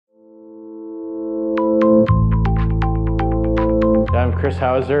Chris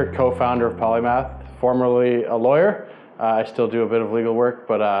Housser, co-founder of Polymath, formerly a lawyer. I still do a bit of legal work,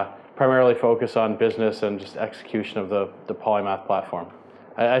 but primarily focus on business and just execution of the Polymath platform.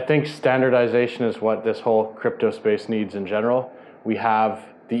 I think standardization is what this whole crypto space needs in general. We have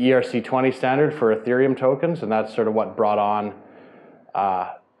the ERC20 standard for Ethereum tokens, and that's sort of what brought on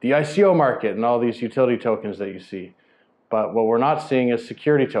the ICO market and all these utility tokens that you see. But what we're not seeing is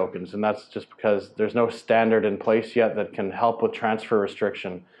security tokens, and that's just because there's no standard in place yet that can help with transfer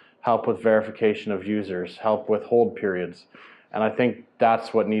restriction, help with verification of users, help with hold periods. And I think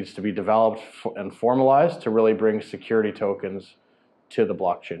that's what needs to be developed and formalized to really bring security tokens to the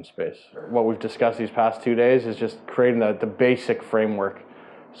blockchain space. What we've discussed these past 2 days is just creating the basic framework.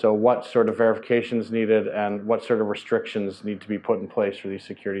 So what sort of verification is needed and what sort of restrictions need to be put in place for these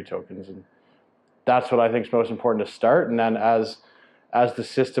security tokens. And that's what I think is most important to start. And then as the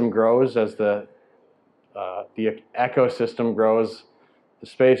system grows, as the ecosystem grows, the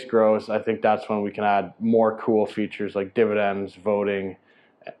space grows, I think that's when we can add more cool features like dividends, voting,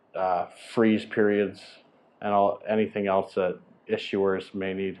 freeze periods, and anything else that issuers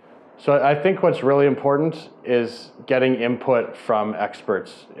may need. So I think what's really important is getting input from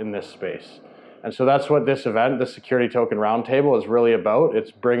experts in this space. And so that's what this event, the Security Token Roundtable, is really about.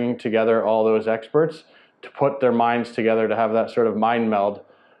 It's bringing together all those experts to put their minds together to have that sort of mind meld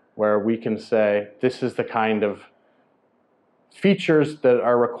where we can say, this is the kind of features that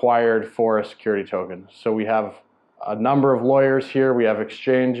are required for a security token. So we have a number of lawyers here, we have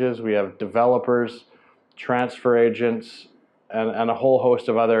exchanges, we have developers, transfer agents, and a whole host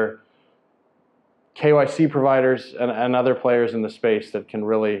of other KYC providers and other players in the space that can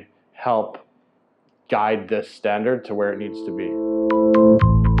really help guide this standard to where it needs to be.